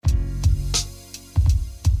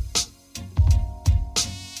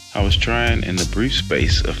I was trying in the brief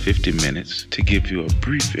space of 50 minutes to give you a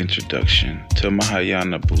brief introduction to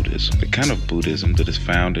Mahayana Buddhism, the kind of Buddhism that is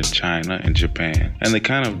found in China and Japan, and the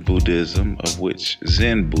kind of Buddhism of which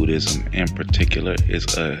Zen Buddhism in particular is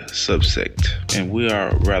a subsect. And we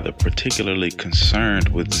are rather particularly concerned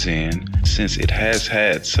with Zen since it has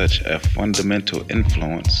had such a fundamental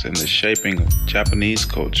influence in the shaping of Japanese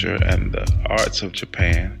culture and the arts of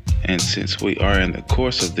Japan. And since we are in the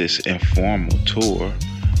course of this informal tour,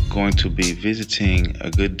 going to be visiting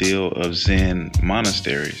a good deal of Zen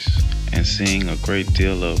monasteries and seeing a great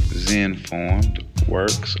deal of Zen formed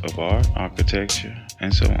works of art, architecture,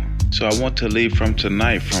 and so on. So I want to leave from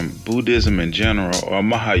tonight from Buddhism in general, or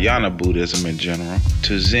Mahayana Buddhism in general,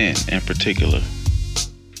 to Zen in particular.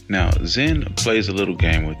 Now, Zen plays a little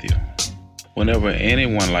game with you. Whenever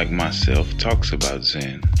anyone like myself talks about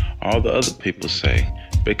Zen, all the other people say,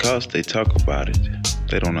 because they talk about it,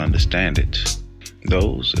 they don't understand it.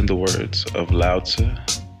 Those, in the words of Lao Tzu,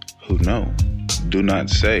 who know, do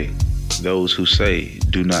not say. Those who say,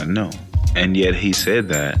 do not know. And yet he said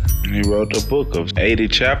that. He wrote a book of 80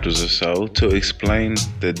 chapters or so to explain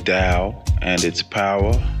the Tao and its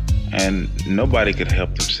power, and nobody could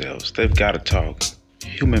help themselves. They've got to talk.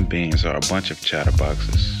 Human beings are a bunch of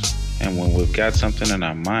chatterboxes. And when we've got something in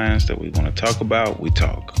our minds that we want to talk about, we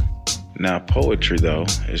talk. Now, poetry, though,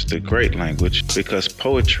 is the great language because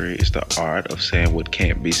poetry is the art of saying what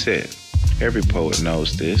can't be said. Every poet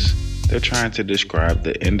knows this. They're trying to describe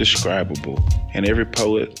the indescribable, and every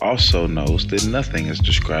poet also knows that nothing is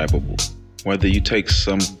describable. Whether you take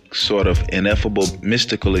some sort of ineffable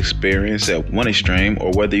mystical experience at one extreme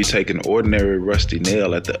or whether you take an ordinary rusty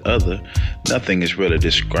nail at the other, nothing is really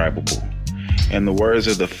describable. In the words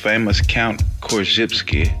of the famous Count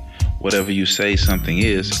Korzybski, whatever you say something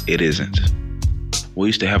is, it isn't. We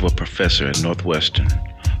used to have a professor at Northwestern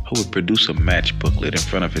who would produce a match booklet in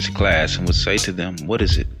front of his class and would say to them, what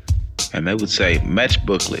is it? And they would say, match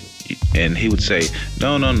booklet. And he would say,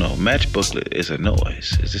 no, match booklet is a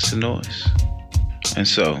noise. Is this a noise? And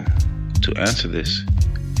so, to answer this,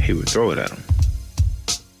 he would throw it at them.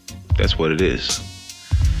 That's what it is.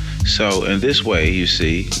 So in this way, you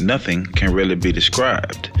see, nothing can really be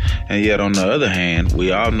described. And yet on the other hand,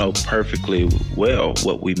 we all know perfectly well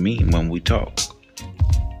what we mean when we talk.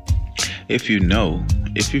 If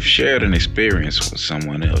you've shared an experience with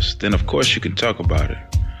someone else, then of course you can talk about it.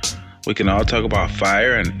 We can all talk about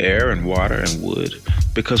fire and air and water and wood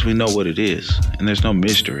because we know what it is and there's no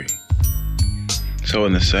mystery. So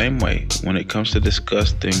in the same way, when it comes to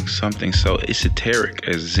discussing something so esoteric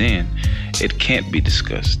as Zen, it can't be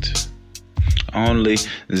discussed. Only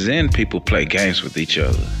Zen people play games with each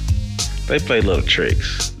other. They play little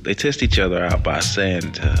tricks. They test each other out by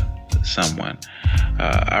saying to someone.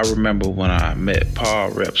 I remember when I met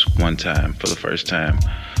Paul Reps one time for the first time,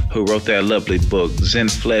 who wrote that lovely book, Zen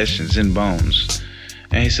Flesh and Zen Bones.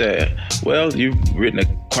 And he said, well, you've written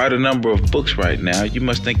quite a number of books right now. You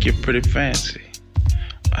must think you're pretty fancy.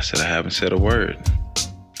 I said, I haven't said a word.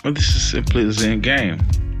 Well, this is simply a Zen game.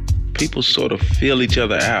 People sort of feel each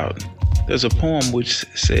other out. There's a poem which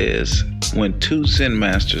says, when two Zen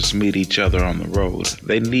masters meet each other on the road,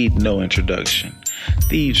 they need no introduction.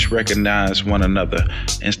 Thieves recognize one another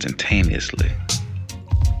instantaneously.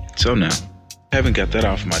 So now, having got that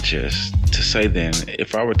off my chest, to say then,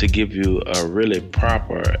 if I were to give you a really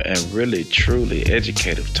proper and really truly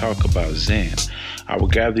educative talk about Zen, I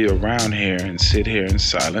would gather you around here and sit here in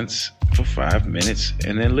silence for 5 minutes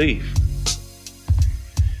and then leave.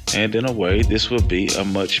 And in a way, this would be a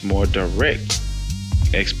much more direct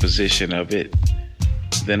exposition of it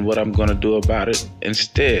than what I'm going to do about it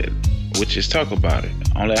instead, which is talk about it.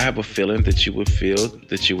 Only I have a feeling that you would feel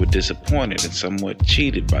that you were disappointed and somewhat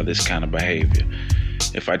cheated by this kind of behavior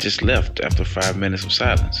if I just left after 5 minutes of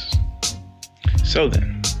silence. So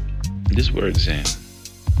then, this word Zen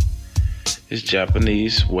is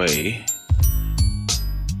Japanese way,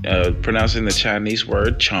 pronouncing the Chinese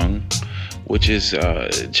word Chung, which is a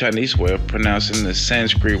Chinese way of pronouncing the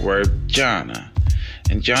Sanskrit word jhana.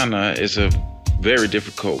 And jhana is a very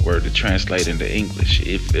difficult word to translate into English,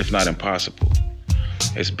 if not impossible.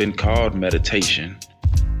 It's been called meditation.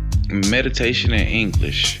 Meditation in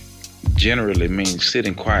English generally means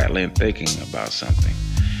sitting quietly and thinking about something.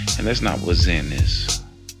 And that's not what Zen is.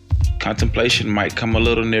 Contemplation might come a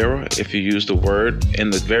little nearer if you use the word in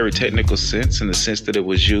the very technical sense, in the sense that it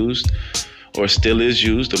was used or still is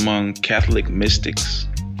used among Catholic mystics.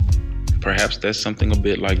 Perhaps that's something a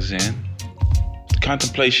bit like Zen.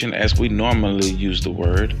 Contemplation, as we normally use the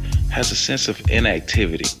word, has a sense of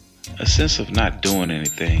inactivity, a sense of not doing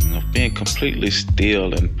anything, of being completely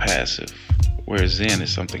still and passive, whereas Zen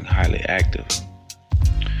is something highly active.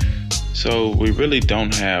 So we really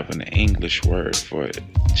don't have an English word for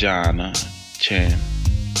jhana, Chan,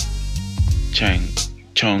 Chang,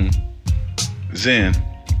 Chung, Zen.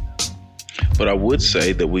 But I would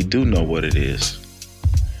say that we do know what it is,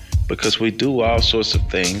 because we do all sorts of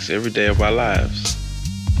things every day of our lives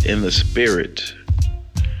in the spirit.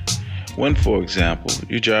 When, for example,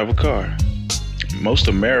 you drive a car. Most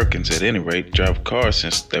Americans, at any rate, drive cars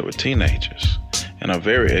since they were teenagers and are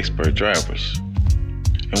very expert drivers.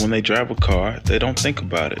 And when they drive a car, they don't think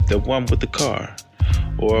about it. They're one with the car.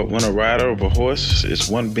 Or when a rider of a horse is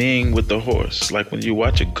one being with the horse. Like when you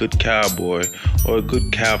watch a good cowboy or a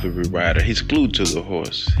good cavalry rider, he's glued to the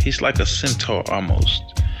horse. He's like a centaur almost.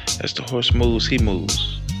 As the horse moves, he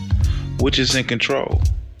moves. Which is in control?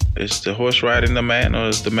 Is the horse riding the man, or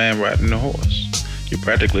is the man riding the horse? You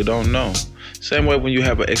practically don't know. Same way when you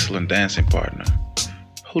have an excellent dancing partner.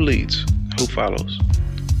 Who leads? Who follows?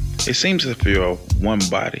 It seems as if you're one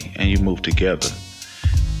body and you move together.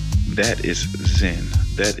 That is Zen.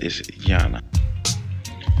 That is jhana.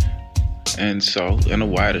 And so, in a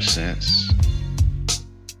wider sense,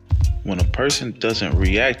 when a person doesn't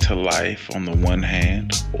react to life on the one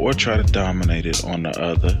hand or try to dominate it on the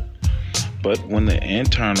other, but when the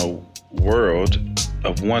internal world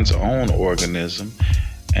of one's own organism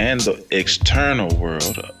and the external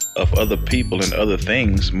world of other people and other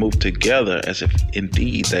things move together as if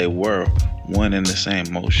indeed they were one in the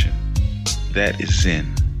same motion, that is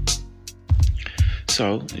Zen.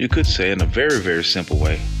 So you could say in a very, very simple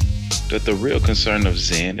way that the real concern of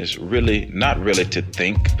Zen is really not really to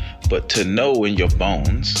think, but to know in your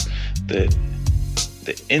bones that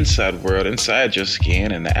the inside world inside your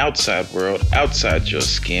skin and the outside world outside your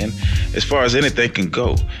skin, as far as anything can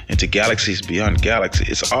go into galaxies beyond galaxies,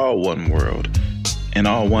 it's all one world and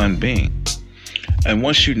all one being. And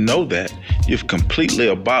once you know that, you've completely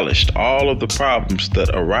abolished all of the problems that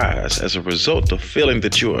arise as a result of feeling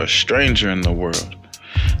that you are a stranger in the world,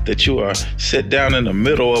 that you are set down in the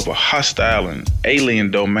middle of a hostile and alien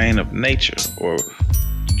domain of nature, or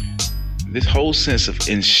this whole sense of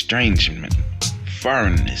estrangement,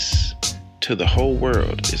 foreignness to the whole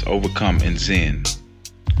world is overcome in Zen.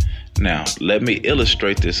 Now, let me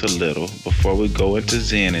illustrate this a little before we go into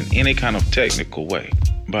Zen in any kind of technical way,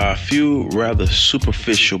 by a few rather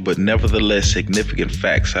superficial but nevertheless significant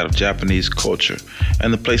facts out of Japanese culture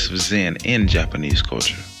and the place of Zen in Japanese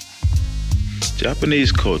culture.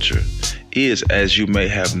 Japanese culture is, as you may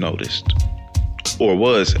have noticed, or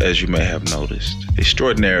was, as you may have noticed,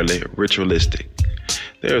 extraordinarily ritualistic.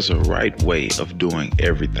 There's a right way of doing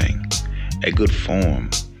everything, a good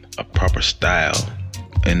form, a proper style,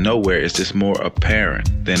 and nowhere is this more apparent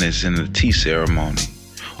than is in the tea ceremony,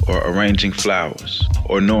 or arranging flowers,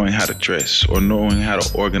 or knowing how to dress, or knowing how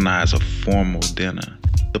to organize a formal dinner.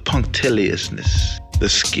 The punctiliousness, the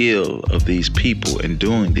skill of these people in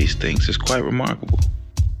doing these things is quite remarkable.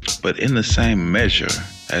 But in the same measure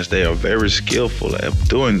as they are very skillful at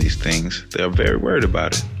doing these things, they are very worried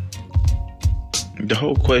about it. The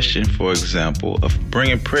whole question, for example, of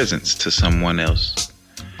bringing presents to someone else.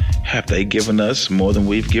 Have they given us more than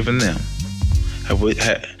we've given them?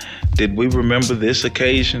 Did we remember this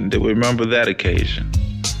occasion? Did we remember that occasion?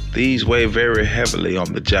 These weigh very heavily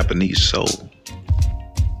on the Japanese soul.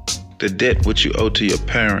 The debt which you owe to your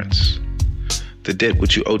parents, the debt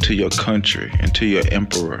which you owe to your country and to your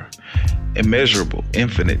emperor, immeasurable,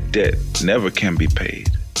 infinite debt never can be paid.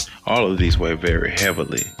 All of these weigh very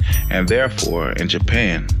heavily, and therefore in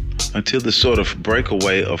Japan, until the sort of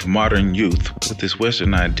breakaway of modern youth with its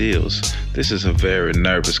Western ideals, this is a very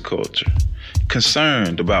nervous culture,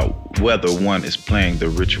 concerned about whether one is playing the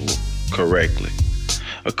ritual correctly.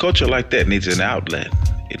 A culture like that needs an outlet.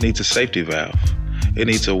 It needs a safety valve. It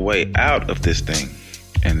needs a way out of this thing,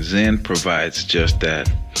 and Zen provides just that.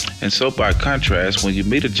 And so by contrast, when you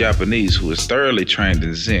meet a Japanese who is thoroughly trained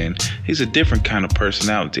in Zen, he's a different kind of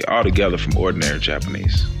personality altogether from ordinary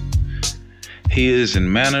Japanese. He is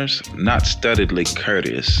in manners not studiedly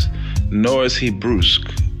courteous, nor is he brusque,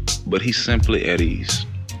 but he's simply at ease.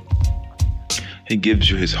 He gives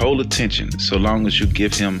you his whole attention so long as you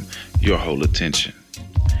give him your whole attention.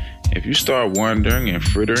 If you start wandering and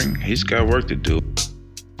frittering, he's got work to do.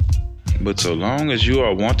 But so long as you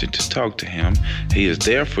are wanting to talk to him, he is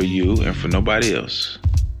there for you and for nobody else.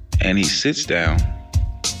 And he sits down,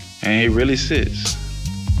 and he really sits.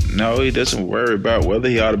 No, he doesn't worry about whether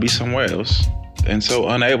he ought to be somewhere else. And so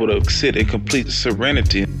unable to sit in complete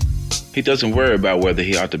serenity, he doesn't worry about whether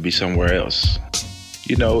he ought to be somewhere else.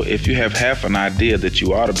 You know, if you have half an idea that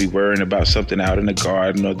you ought to be worrying about something out in the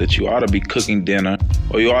garden, or that you ought to be cooking dinner,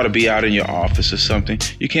 or you ought to be out in your office or something,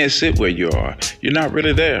 you can't sit where you are. You're not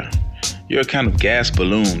really there. You're a kind of gas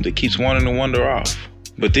balloon that keeps wanting to wander off.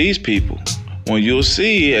 But these people, when you'll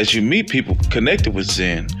see as you meet people connected with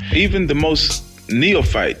Zen, even the most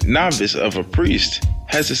neophyte novice of a priest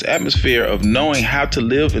has this atmosphere of knowing how to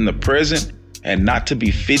live in the present and not to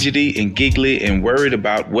be fidgety and giggly and worried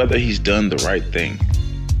about whether he's done the right thing.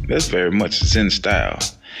 That's very much Zen style.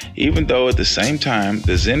 Even though at the same time,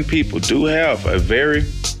 the Zen people do have a very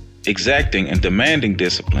exacting and demanding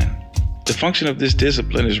discipline. The function of this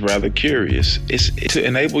discipline is rather curious. It's to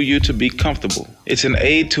enable you to be comfortable. It's an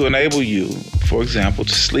aid to enable you, for example,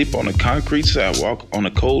 to sleep on a concrete sidewalk on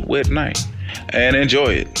a cold, wet night and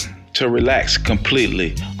enjoy it, to relax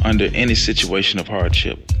completely under any situation of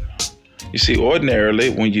hardship. You see,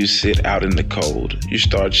 ordinarily, when you sit out in the cold, you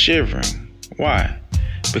start shivering. Why?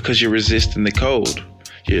 Because you're resisting the cold.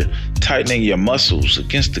 You're tightening your muscles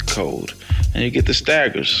against the cold, and you get the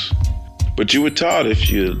staggers. But you were taught, if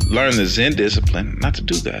you learn the Zen discipline, not to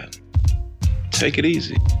do that. Take it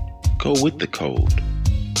easy. Go with the cold.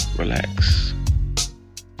 Relax.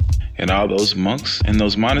 And all those monks in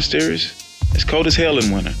those monasteries, it's cold as hell in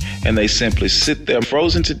winter, and they simply sit there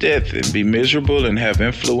frozen to death and be miserable and have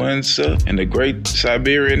influenza and the great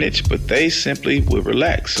Siberian itch, but they simply will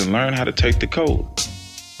relax and learn how to take the cold.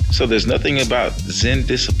 So there's nothing about Zen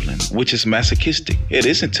discipline which is masochistic. It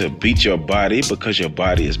isn't to beat your body because your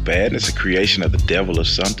body is bad and it's a creation of the devil or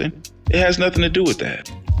something. It has nothing to do with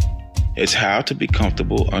that. It's how to be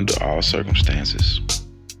comfortable under all circumstances.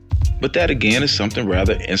 But that again is something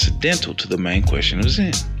rather incidental to the main question of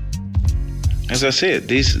Zen. As I said,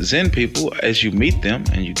 these Zen people, as you meet them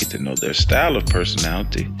and you get to know their style of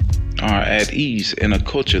personality, are at ease in a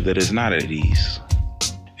culture that is not at ease.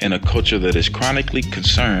 In a culture that is chronically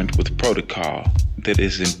concerned with protocol, that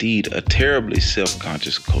is indeed a terribly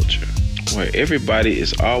self-conscious culture, where everybody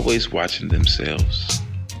is always watching themselves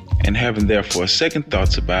and having therefore second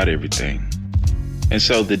thoughts about everything. And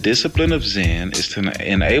so the discipline of Zen is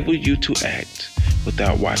to enable you to act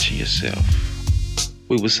without watching yourself.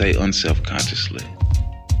 We would say unself-consciously.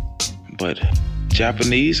 But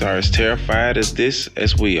Japanese are as terrified as this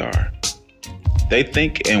as we are. They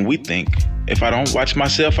think and we think, if I don't watch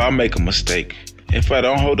myself, I'll make a mistake. If I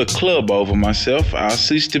don't hold a club over myself, I'll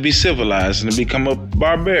cease to be civilized and become a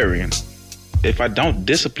barbarian. If I don't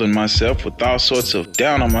discipline myself with all sorts of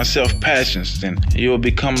down on myself passions, then you will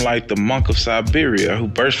become like the monk of Siberia who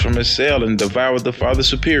burst from his cell and devoured the Father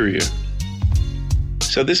Superior.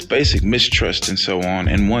 So this basic mistrust and so on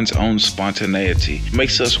in one's own spontaneity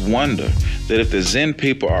makes us wonder that if the Zen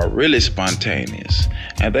people are really spontaneous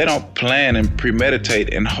and they don't plan and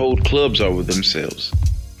premeditate and hold clubs over themselves,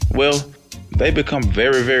 well, they become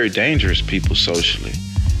very, very dangerous people socially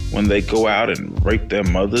when they go out and rape their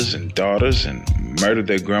mothers and daughters and murder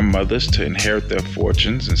their grandmothers to inherit their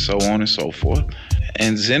fortunes and so on and so forth.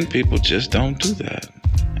 And Zen people just don't do that.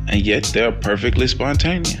 And yet they're perfectly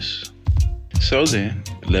spontaneous. So then,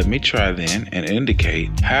 let me try then and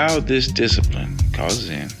indicate how this discipline called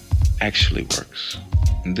Zen actually works.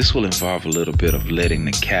 And this will involve a little bit of letting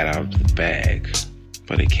the cat out of the bag,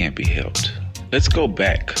 but it can't be helped. Let's go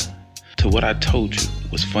back to what I told you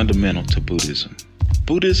was fundamental to Buddhism.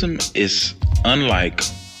 Buddhism is unlike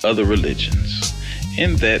other religions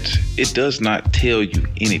in that it does not tell you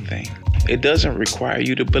anything. It doesn't require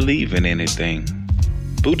you to believe in anything.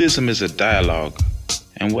 Buddhism is a dialogue.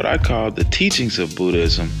 And what I call the teachings of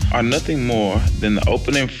Buddhism are nothing more than the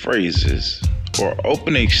opening phrases or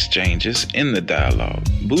opening exchanges in the dialogue.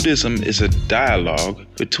 Buddhism is a dialogue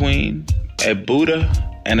between a Buddha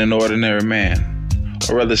and an ordinary man,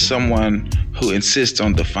 or rather someone who insists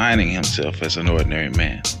on defining himself as an ordinary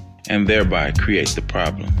man, and thereby create the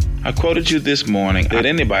problem. I quoted you this morning that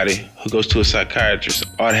anybody who goes to a psychiatrist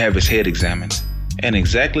ought to have his head examined. And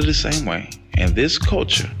exactly the same way, in this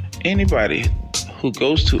culture, anybody who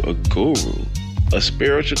goes to a guru, a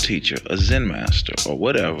spiritual teacher, a Zen master, or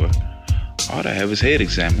whatever, ought to have his head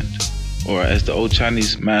examined. Or as the old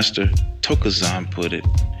Chinese master Tokuzan put it,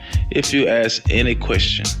 if you ask any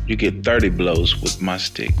question, you get 30 blows with my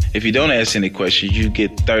stick. If you don't ask any question, you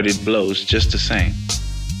get 30 blows just the same.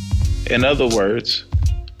 In other words,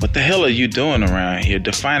 what the hell are you doing around here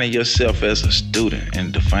defining yourself as a student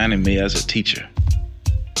and defining me as a teacher?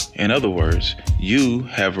 In other words, you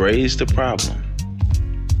have raised a problem.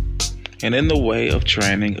 And in the way of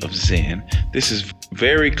training of Zen, this is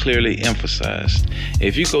very clearly emphasized.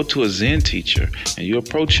 If you go to a Zen teacher and you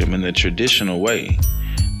approach him in the traditional way,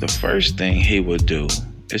 the first thing he will do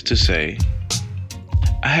is to say,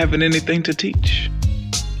 I haven't anything to teach.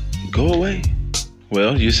 Go away.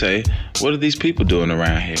 Well, you say, what are these people doing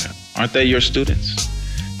around here? Aren't they your students?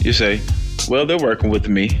 You say, well, they're working with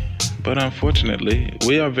me. But unfortunately,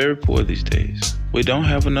 we are very poor these days. We don't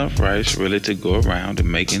have enough rice really to go around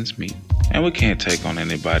and make ends meet. And we can't take on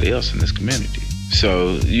anybody else in this community.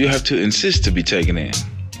 So you have to insist to be taken in.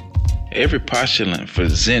 Every postulant for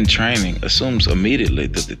Zen training assumes immediately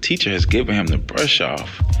that the teacher has given him the brush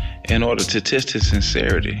off in order to test his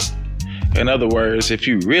sincerity. In other words, if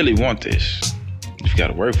you really want this, you've got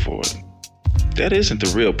to work for it. That isn't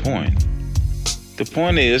the real point. The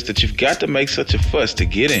point is that you've got to make such a fuss to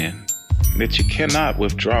get in that you cannot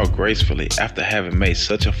withdraw gracefully after having made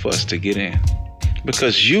such a fuss to get in.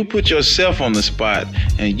 Because you put yourself on the spot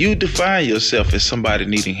and you define yourself as somebody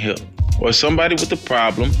needing help, or somebody with a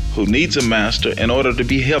problem who needs a master in order to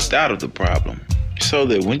be helped out of the problem. So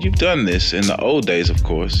that when you've done this, in the old days of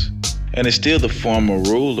course, and it's still the formal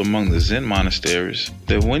rule among the Zen monasteries,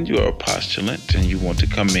 that when you are a postulant and you want to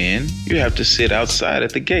come in, you have to sit outside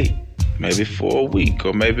at the gate, maybe for a week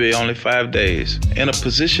or maybe only 5 days, in a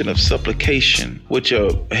position of supplication with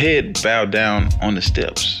your head bowed down on the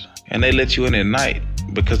steps. And they let you in at night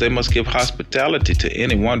because they must give hospitality to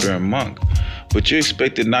any wandering monk. But you're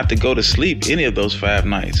expected not to go to sleep any of those 5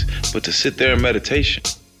 nights, but to sit there in meditation.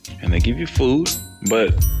 And they give you food,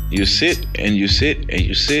 but you sit and you sit and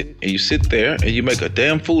you sit and you sit there and you make a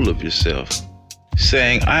damn fool of yourself,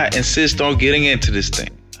 saying, I insist on getting into this thing.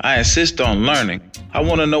 I insist on learning. I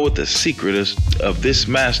want to know what the secret of this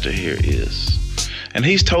master here is. And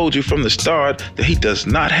he's told you from the start that he does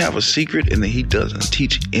not have a secret and that he doesn't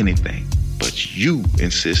teach anything. But you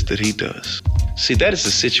insist that he does. See, that is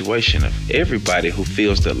the situation of everybody who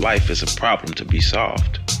feels that life is a problem to be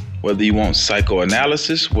solved. Whether you want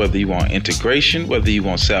psychoanalysis, whether you want integration, whether you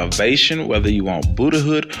want salvation, whether you want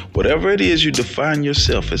Buddhahood, whatever it is you define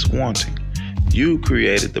yourself as wanting, you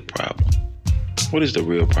created the problem. What is the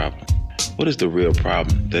real problem? What is the real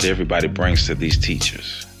problem that everybody brings to these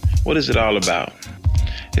teachers? What is it all about?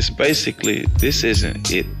 It's basically, this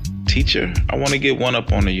isn't it, teacher. I want to get one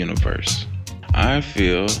up on the universe. I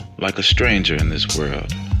feel like a stranger in this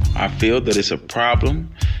world. I feel that it's a problem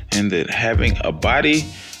and that having a body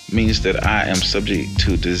means that I am subject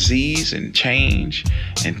to disease and change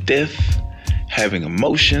and death. Having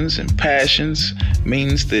emotions and passions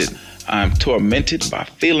means that I'm tormented by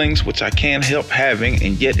feelings which I can't help having,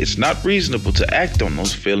 and yet it's not reasonable to act on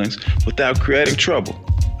those feelings without creating trouble.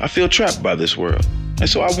 I feel trapped by this world, and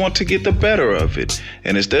so I want to get the better of it.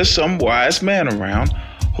 And is there some wise man around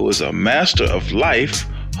who is a master of life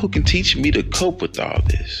who can teach me to cope with all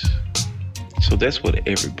this? So that's what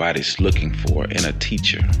everybody's looking for in a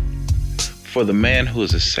teacher. For the man who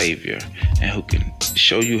is a savior and who can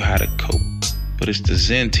show you how to cope. But it's the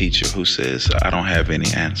Zen teacher who says, I don't have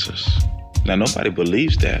any answers. Now, nobody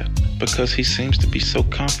believes that because he seems to be so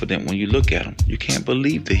confident when you look at him. You can't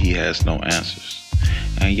believe that he has no answers.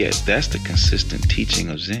 And yet, that's the consistent teaching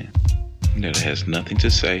of Zen. That it has nothing to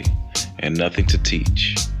say and nothing to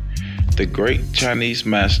teach. The great Chinese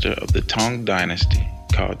master of the Tang Dynasty,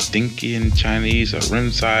 called Dinki in Chinese or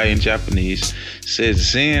Rinzai in Japanese, said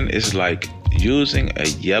Zen is like using a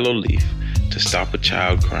yellow leaf to stop a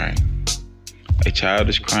child crying. A child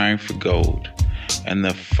is crying for gold, and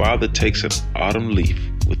the father takes an autumn leaf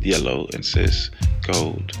with yellow and says,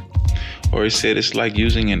 gold. Or he said it's like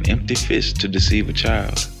using an empty fist to deceive a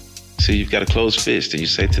child. See, you've got a closed fist, and you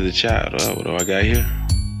say to the child, oh, what do I got here?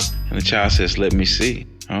 And the child says, let me see.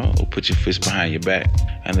 Oh, put your fist behind your back.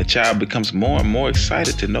 And the child becomes more and more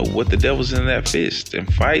excited to know what the devil's in that fist,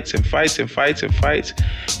 and fights and fights and fights and fights.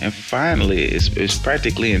 And finally, it's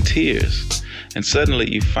practically in tears. And suddenly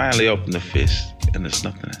you finally open the fist and there's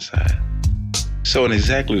nothing inside. So in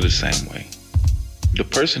exactly the same way, the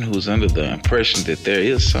person who's under the impression that there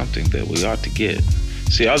is something that we ought to get.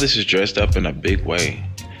 See, all this is dressed up in a big way.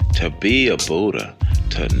 To be a Buddha,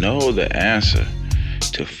 to know the answer,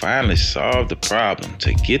 to finally solve the problem,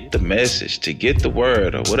 to get the message, to get the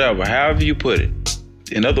word, or whatever, however you put it.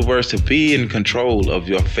 In other words, to be in control of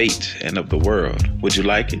your fate and of the world. Would you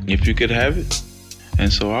like it if you could have it?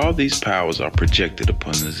 And so all these powers are projected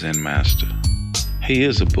upon the Zen master. He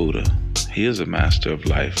is a Buddha. He is a master of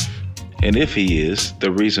life. And if he is, the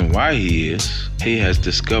reason why he has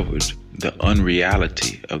discovered the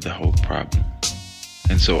unreality of the whole problem.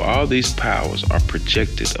 And so all these powers are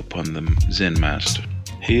projected upon the Zen master.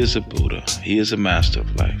 He is a Buddha. He is a master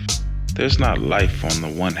of life. There's not life on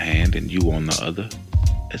the one hand and you on the other.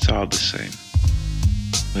 It's all the same.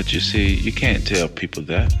 But you see, you can't tell people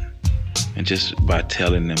that. And just by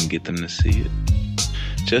telling them, get them to see it.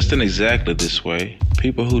 Just in exactly this way,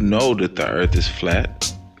 people who know that the earth is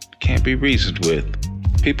flat can't be reasoned with.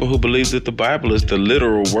 People who believe that the Bible is the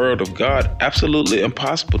literal word of God, absolutely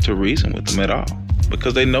impossible to reason with them at all,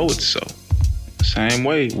 because they know it's so. Same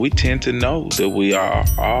way, we tend to know that we are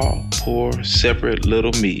all poor, separate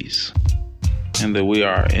little me's, and that we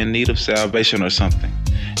are in need of salvation or something.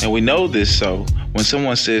 And we know this, so when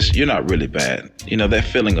someone says, you're not really bad, that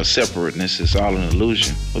feeling of separateness is all an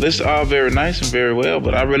illusion. Well, this is all very nice and very well,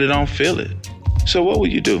 but I really don't feel it. So what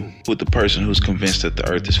would you do with the person who's convinced that the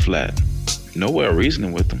earth is flat? No way of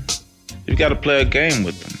reasoning with them. You got to play a game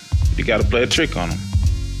with them. You got to play a trick on them.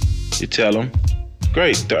 You tell them,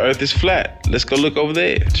 great, the earth is flat. Let's go look over the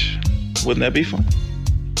edge. Wouldn't that be fun?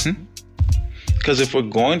 Because if we're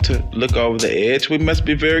going to look over the edge, we must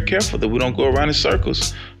be very careful that we don't go around in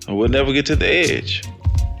circles or we'll never get to the edge.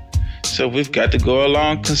 So we've got to go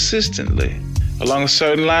along consistently, along a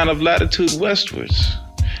certain line of latitude westwards.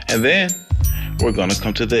 And then we're going to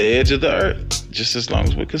come to the edge of the earth, just as long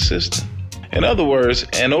as we're consistent. In other words,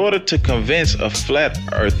 in order to convince a flat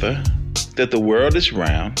earther that the world is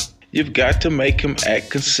round, you've got to make him act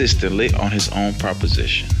consistently on his own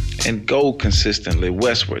proposition and go consistently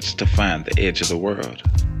westwards to find the edge of the world.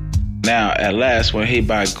 Now, at last, when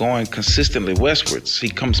by going consistently westwards, he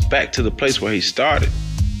comes back to the place where he started,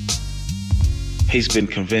 he's been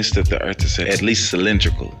convinced that the earth is at least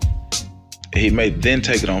cylindrical. He may then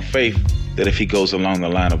take it on faith that if he goes along the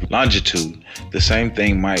line of longitude, the same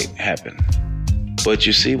thing might happen. But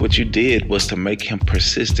you see, what you did was to make him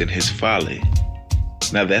persist in his folly.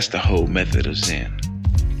 Now that's the whole method of Zen.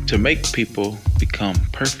 To make people become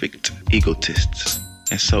perfect egotists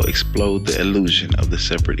and so explode the illusion of the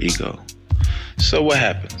separate ego. So what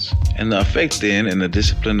happens? And the effect then in the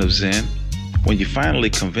discipline of Zen, when you finally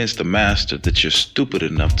convince the master that you're stupid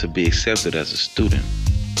enough to be accepted as a student,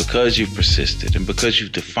 because you've persisted and because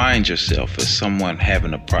you've defined yourself as someone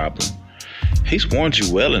having a problem, he's warned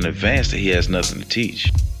you well in advance that he has nothing to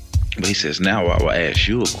teach. But he says, now I will ask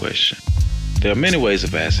you a question. There are many ways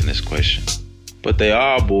of asking this question, but they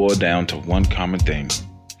all boil down to one common thing,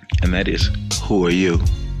 and that is, who are you?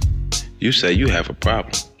 You say you have a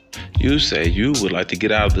problem. You say you would like to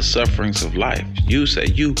get out of the sufferings of life. You say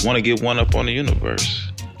you want to get one up on the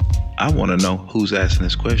universe. I want to know who's asking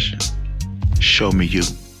this question. Show me you.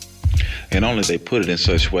 And only they put it in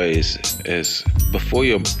such ways as, before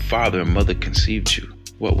your father and mother conceived you,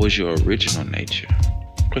 what was your original nature?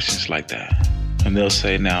 Questions like that. And they'll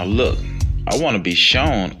say, now look, I want to be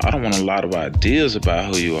shown. I don't want a lot of ideas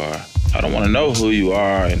about who you are. I don't want to know who you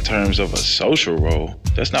are in terms of a social role.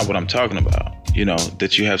 That's not what I'm talking about.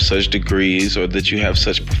 That you have such degrees or that you have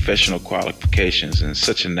such professional qualifications and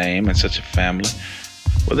such a name and such a family.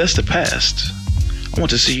 Well, that's the past. I want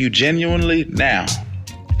to see you genuinely now.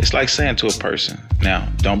 It's like saying to a person, now,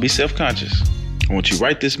 don't be self-conscious. I want you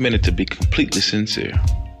right this minute to be completely sincere.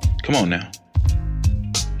 Come on now.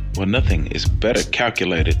 Well, nothing is better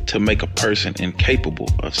calculated to make a person incapable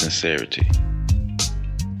of sincerity.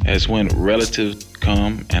 As when relatives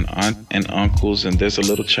come and aunt and uncles and there's a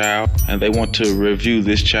little child and they want to review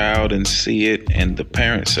this child and see it, and the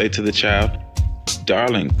parents say to the child,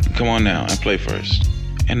 darling, come on now and play first.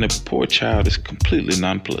 And the poor child is completely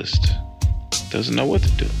nonplussed. Doesn't know what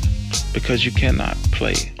to do because you cannot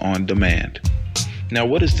play on demand. Now,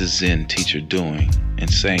 what is the Zen teacher doing and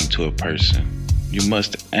saying to a person? You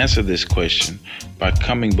must answer this question by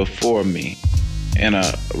coming before me in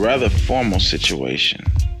a rather formal situation.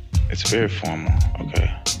 It's very formal,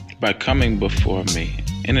 okay? By coming before me,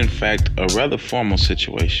 and in fact, a rather formal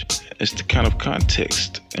situation. It's the kind of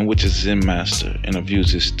context in which a Zen master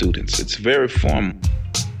interviews his students. It's very formal.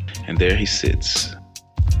 And there he sits,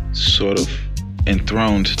 sort of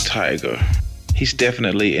enthroned tiger. He's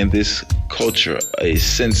definitely in this culture a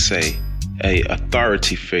sensei, a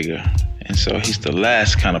authority figure. And so he's the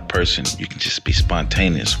last kind of person you can just be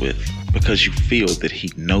spontaneous with because you feel that he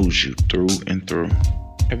knows you through and through.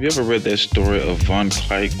 Have you ever read that story of Von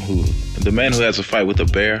Clyke, the man who has a fight with a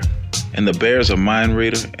bear? And the bear's a mind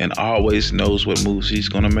reader and always knows what moves he's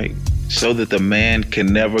going to make, so that the man can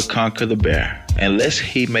never conquer the bear unless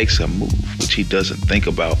he makes a move which he doesn't think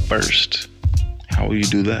about first. How will you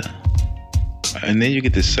do that? And then you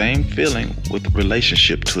get the same feeling with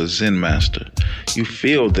relationship to a Zen master. You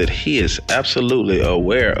feel that he is absolutely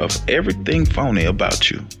aware of everything phony about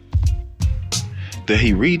you. That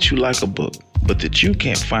he reads you like a book, but that you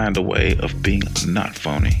can't find a way of being not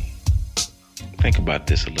phony. Think about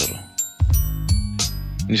this a little.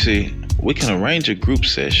 You see, we can arrange a group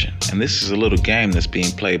session, and this is a little game that's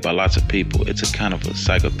being played by lots of people. It's a kind of a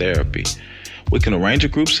psychotherapy. We can arrange a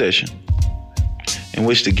group session in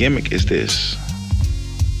which the gimmick is this: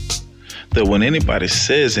 that when anybody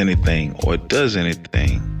says anything or does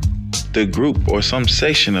anything, the group or some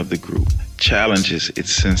section of the group challenges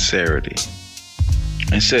its sincerity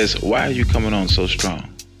and says, why are you coming on so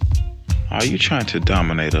strong? Are you trying to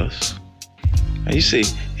dominate us? And you see,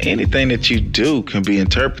 anything that you do can be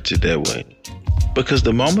interpreted that way. Because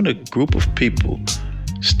the moment a group of people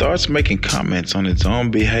starts making comments on its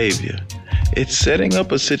own behavior, it's setting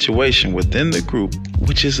up a situation within the group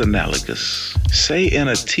which is analogous. Say in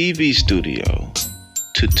a TV studio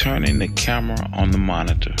to turning the camera on the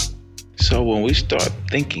monitor. So when we start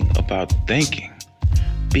thinking about thinking,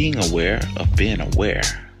 being aware of being aware.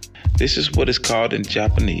 This is what is called in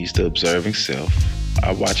Japanese the observing self.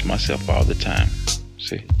 I watch myself all the time.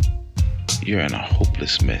 See, you're in a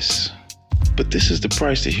hopeless mess. But this is the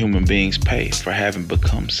price that human beings pay for having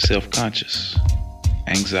become self-conscious.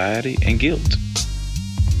 Anxiety and guilt.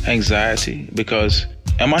 Anxiety because,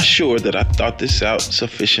 am I sure that I thought this out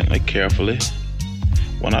sufficiently carefully?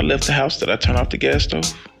 When I left the house, did I turn off the gas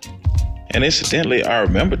stove? And incidentally, I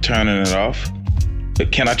remember turning it off.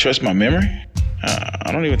 But can I trust my memory?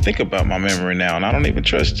 I don't even think about my memory now, and I don't even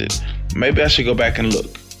trust it. Maybe I should go back and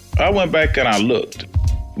look. I went back and I looked,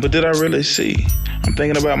 but did I really see? I'm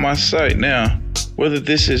thinking about my sight now, whether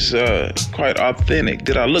this is quite authentic.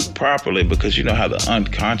 Did I look properly? Because you know how the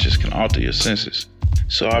unconscious can alter your senses.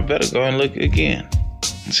 So I better go and look again.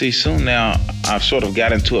 And see, soon now, I've sort of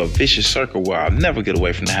got into a vicious circle where I'll never get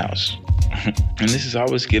away from the house. And this is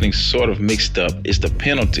always getting sort of mixed up. It's the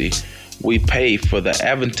penalty we pay for the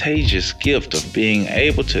advantageous gift of being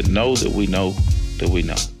able to know that we know that we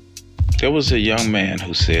know. There was a young man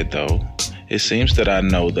who said, though, it seems that I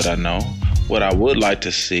know that I know. What I would like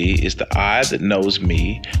to see is the eye that knows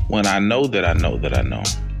me when I know that I know that I know.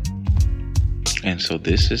 And so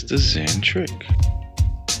this is the Zen trick.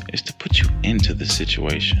 It's to put you into the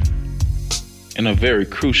situation in a very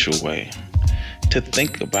crucial way. To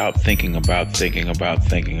think about thinking about thinking about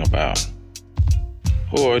thinking about.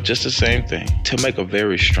 Or just the same thing, to make a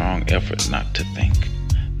very strong effort not to think.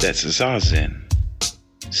 That's Zazen.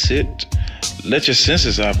 Sit, let your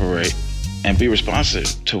senses operate, and be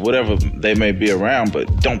responsive to whatever they may be around,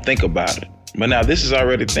 but don't think about it. But now this is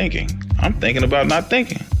already thinking. I'm thinking about not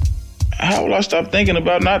thinking. How will I stop thinking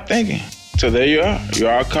about not thinking? So there you are.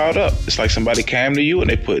 You're all caught up. It's like somebody came to you and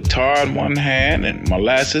they put tar in one hand and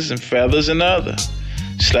molasses and feathers in the other.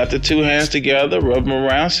 Slap the two hands together, rub them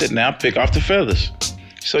around, sit down, pick off the feathers.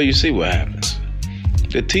 So you see what happens.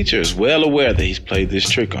 The teacher is well aware that he's played this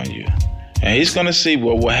trick on you. And he's going to see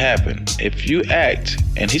what will happen if you act,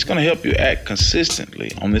 and he's going to help you act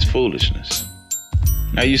consistently on this foolishness.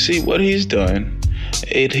 Now you see what he's done.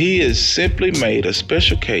 He has simply made a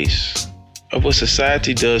special case of what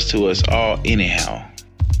society does to us all anyhow.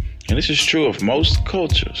 And this is true of most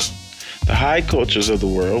cultures. The high cultures of the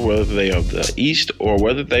world, whether they are of the East or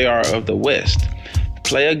whether they are of the West,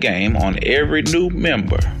 play a game on every new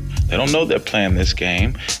member. They don't know they're playing this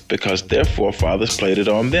game because their forefathers played it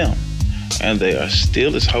on them, and they are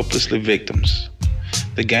still as hopelessly victims.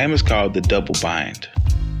 The game is called the double bind.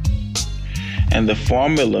 And the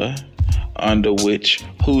formula under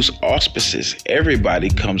whose auspices everybody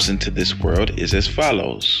comes into this world is as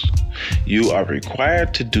follows. You are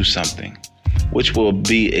required to do something which will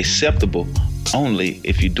be acceptable only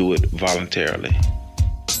if you do it voluntarily.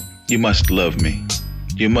 You must love me.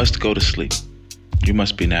 You must go to sleep. You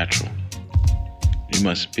must be natural. You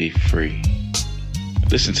must be free.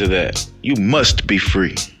 Listen to that. You must be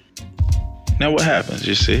free. Now what happens,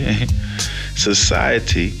 you see?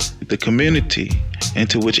 Society, the community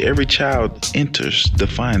into which every child enters,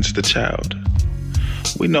 defines the child.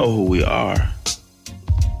 We know who we are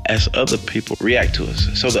as other people react to us.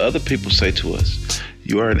 So the other people say to us,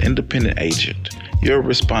 you are an independent agent. You're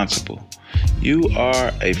responsible. You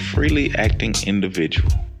are a freely acting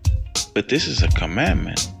individual. But this is a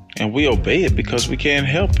commandment, and we obey it because we can't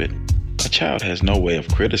help it. A child has no way of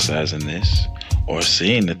criticizing this or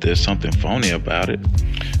seeing that there's something phony about it,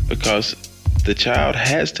 because the child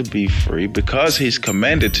has to be free because he's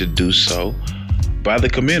commanded to do so by the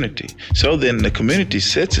community. So then the community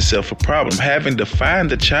sets itself a problem, having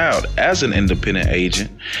defined the child as an independent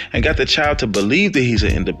agent and got the child to believe that he's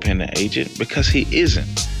an independent agent because he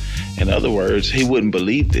isn't. In other words, he wouldn't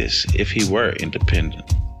believe this if he were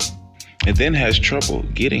independent. It then has trouble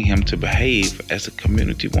getting him to behave as the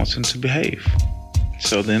community wants him to behave.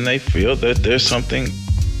 So then they feel that there's something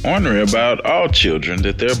ornery about all children,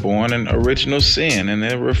 that they're born in original sin and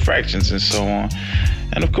their refractions and so on.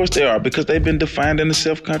 And of course they are, because they've been defined in a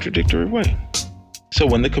self-contradictory way. So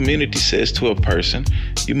when the community says to a person,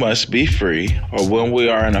 you must be free, or when we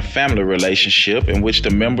are in a family relationship in which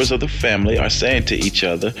the members of the family are saying to each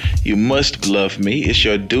other, you must love me, it's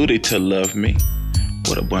your duty to love me.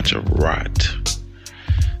 What a bunch of rot.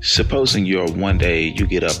 Supposing one day you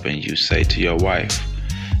get up and you say to your wife,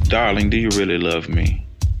 darling, do you really love me?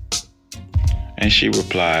 And she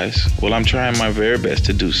replies, well, I'm trying my very best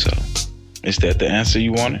to do so. Is that the answer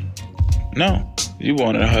you wanted? No. You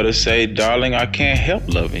wanted her to say, darling, I can't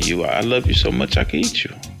help loving you. I love you so much I can eat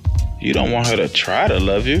you. You don't want her to try to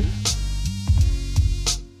love you.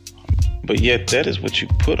 But yet that is what you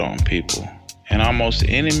put on people in almost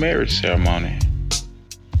any marriage ceremony.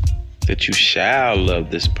 That you shall love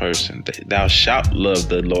this person. Thou shalt love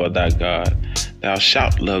the Lord thy God. Thou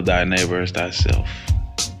shalt love thy neighbor as thyself.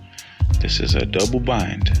 This is a double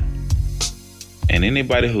bind. And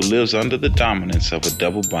anybody who lives under the dominance of a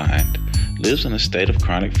double bind lives in a state of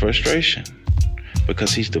chronic frustration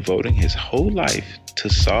because he's devoting his whole life to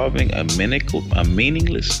solving a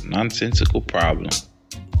meaningless, nonsensical problem.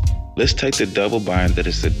 Let's take the double bind that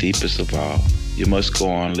is the deepest of all. You must go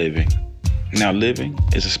on living. Now, living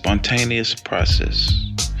is a spontaneous process,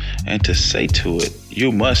 and to say to it,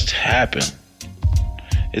 you must happen,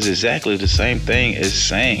 is exactly the same thing as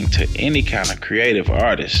saying to any kind of creative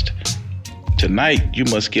artist, tonight you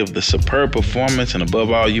must give the superb performance, and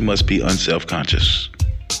above all, you must be unself-conscious.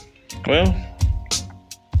 Well,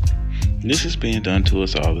 this is being done to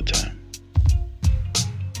us all the time.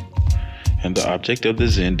 And the object of the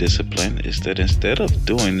Zen discipline is that instead of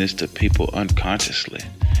doing this to people unconsciously,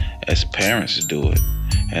 as parents do it,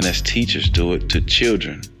 and as teachers do it to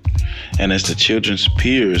children, and as the children's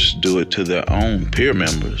peers do it to their own peer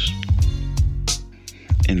members,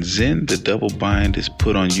 in Zen, the double bind is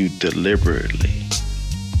put on you deliberately,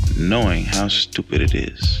 knowing how stupid it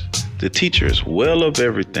is. The teacher is well of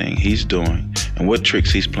everything he's doing and what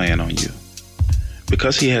tricks he's playing on you,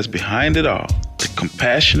 because he has behind it all the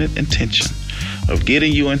compassionate intention of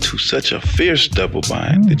getting you into such a fierce double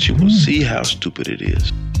bind that you will see how stupid it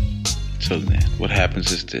is. So then, what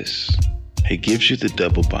happens is this. He gives you the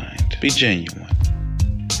double bind. Be genuine.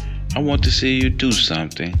 I want to see you do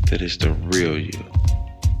something that is the real you.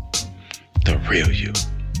 The real you.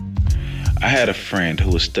 I had a friend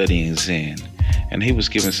who was studying Zen, and he was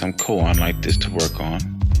given some koan like this to work on.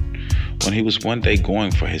 When he was one day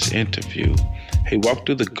going for his interview, he walked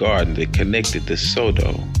through the garden that connected the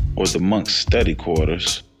Sodo, or the monk's study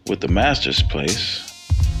quarters, with the master's place,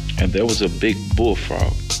 and there was a big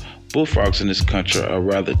bullfrog. Bullfrogs in this country are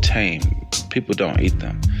rather tame. People don't eat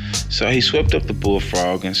them. So he swept up the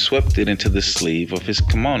bullfrog and swept it into the sleeve of his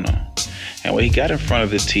kimono. And when he got in front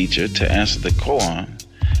of the teacher to answer the koan,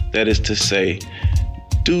 that is to say,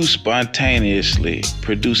 do spontaneously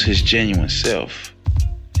produce his genuine self,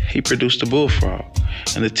 he produced a bullfrog.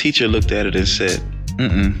 And the teacher looked at it and said,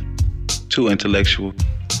 too intellectual,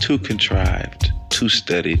 too contrived, too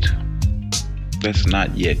studied. That's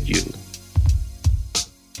not yet you.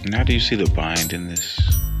 And how do you see the bind in this?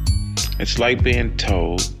 It's like being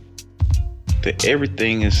told that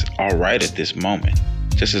everything is all right at this moment,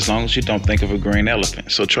 just as long as you don't think of a green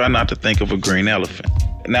elephant. So try not to think of a green elephant.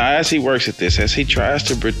 Now, as he works at this, as he tries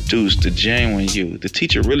to produce the genuine you, the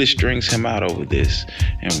teacher really strings him out over this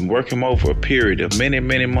and work him over a period of many,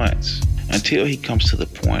 many months until he comes to the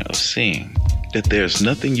point of seeing that there's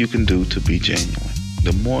nothing you can do to be genuine.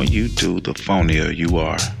 The more you do, the phonier you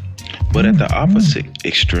are. But at the opposite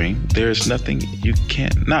extreme, there's nothing you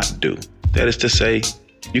cannot do. That is to say,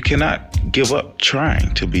 you cannot give up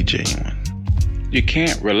trying to be genuine. You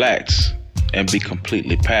can't relax and be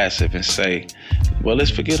completely passive and say, well,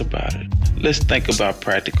 let's forget about it. Let's think about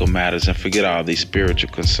practical matters and forget all these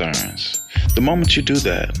spiritual concerns. The moment you do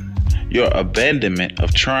that, your abandonment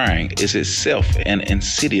of trying is itself an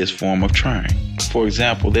insidious form of trying. For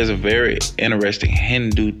example, there's a very interesting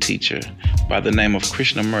Hindu teacher by the name of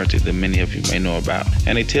Krishnamurti that many of you may know about.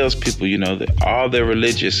 And he tells people, that all their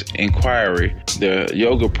religious inquiry, their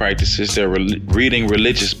yoga practices, their reading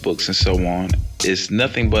religious books and so on, is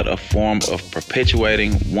nothing but a form of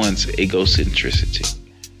perpetuating one's egocentricity,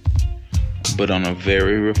 but on a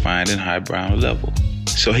very refined and highbrow level.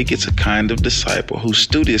 So he gets a kind of disciple who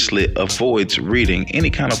studiously avoids reading any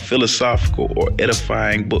kind of philosophical or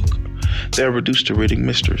edifying book. They're reduced to reading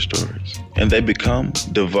mystery stories, and they become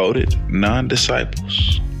devoted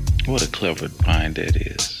non-disciples. What a clever bind that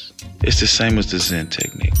is. It's the same as the Zen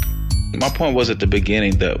technique. My point was at the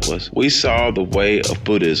beginning we saw the way of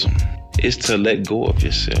Buddhism is to let go of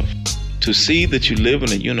yourself, to see that you live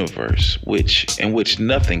in a universe in which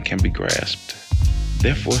nothing can be grasped.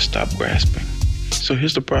 Therefore, stop grasping. So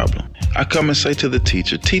here's the problem. I come and say to the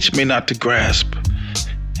teacher, teach me not to grasp.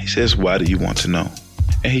 He says, why do you want to know?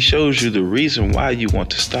 And he shows you the reason why you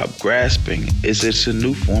want to stop grasping is it's a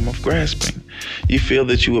new form of grasping. You feel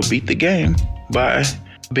that you will beat the game by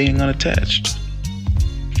being unattached.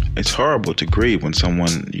 It's horrible to grieve when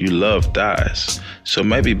someone you love dies. So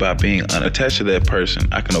maybe by being unattached to that person,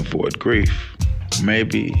 I can avoid grief.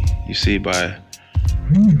 Maybe, by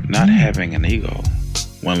not having an ego.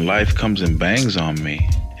 When life comes and bangs on me,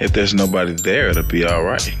 if there's nobody there, it'll be all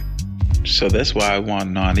right. So that's why I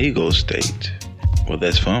want non-ego state. Well,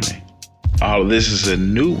 that's phony. All of this is a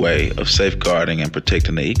new way of safeguarding and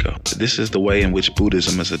protecting the ego. This is the way in which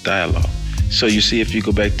Buddhism is a dialogue. So you see, if you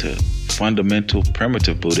go back to fundamental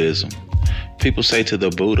primitive Buddhism, people say to the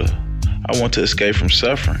Buddha, I want to escape from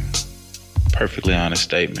suffering. Perfectly honest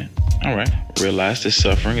statement. All right. Realize that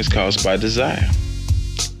suffering is caused by desire.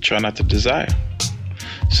 Try not to desire.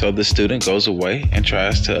 So the student goes away and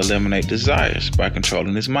tries to eliminate desires by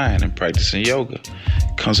controlling his mind and practicing yoga.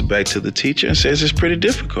 Comes back to the teacher and says it's pretty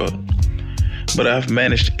difficult, but I've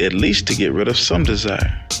managed at least to get rid of some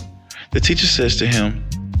desire. The teacher says to him,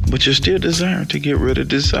 but you're still desiring to get rid of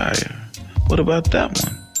desire. What about that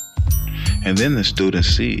one? And then the student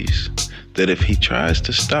sees that if he tries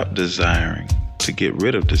to stop desiring to get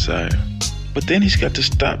rid of desire, but then he's got to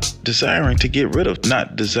stop desiring to get rid of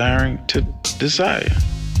not desiring to desire.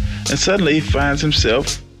 And suddenly he finds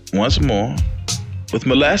himself once more with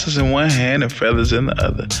molasses in one hand and feathers in the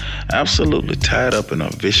other, absolutely tied up in a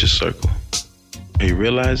vicious circle. He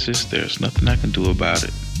realizes there's nothing I can do about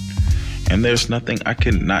it, and there's nothing I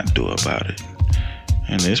cannot do about it.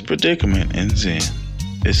 And this predicament in Zen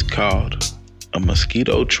is called a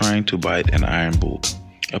mosquito trying to bite an iron bull,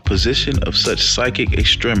 a position of such psychic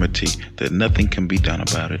extremity that nothing can be done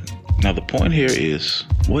about it. Now the point here is,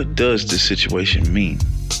 what does this situation mean?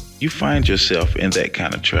 You find yourself in that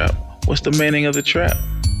kind of trap. What's the meaning of the trap?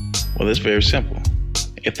 Well, it's very simple.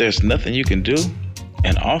 If there's nothing you can do,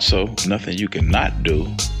 and also nothing you cannot do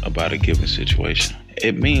about a given situation,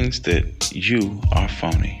 it means that you are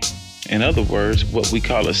phony. In other words, what we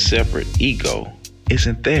call a separate ego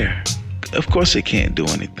isn't there. Of course it can't do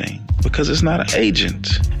anything because it's not an agent.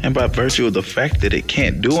 And by virtue of the fact that it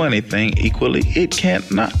can't do anything, equally, it can't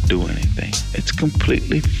not do anything. It's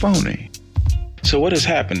completely phony. So what has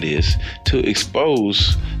happened is to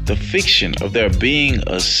expose the fiction of there being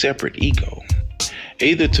a separate ego,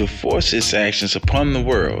 either to force its actions upon the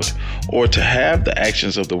world or to have the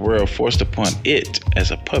actions of the world forced upon it as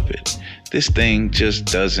a puppet. This thing just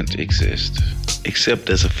doesn't exist, except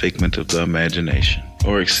as a figment of the imagination,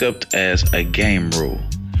 or except as a game rule.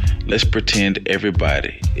 Let's pretend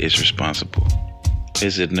everybody is responsible,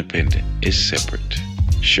 is independent, is separate.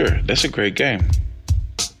 Sure, that's a great game,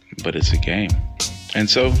 but it's a game. And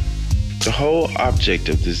so the whole object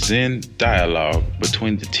of the Zen dialogue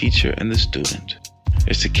between the teacher and the student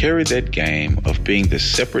is to carry that game of being the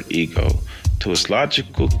separate ego to its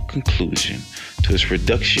logical conclusion, to its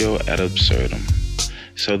reductio ad absurdum,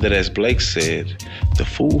 so that, as Blake said, the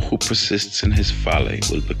fool who persists in his folly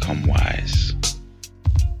will become wise.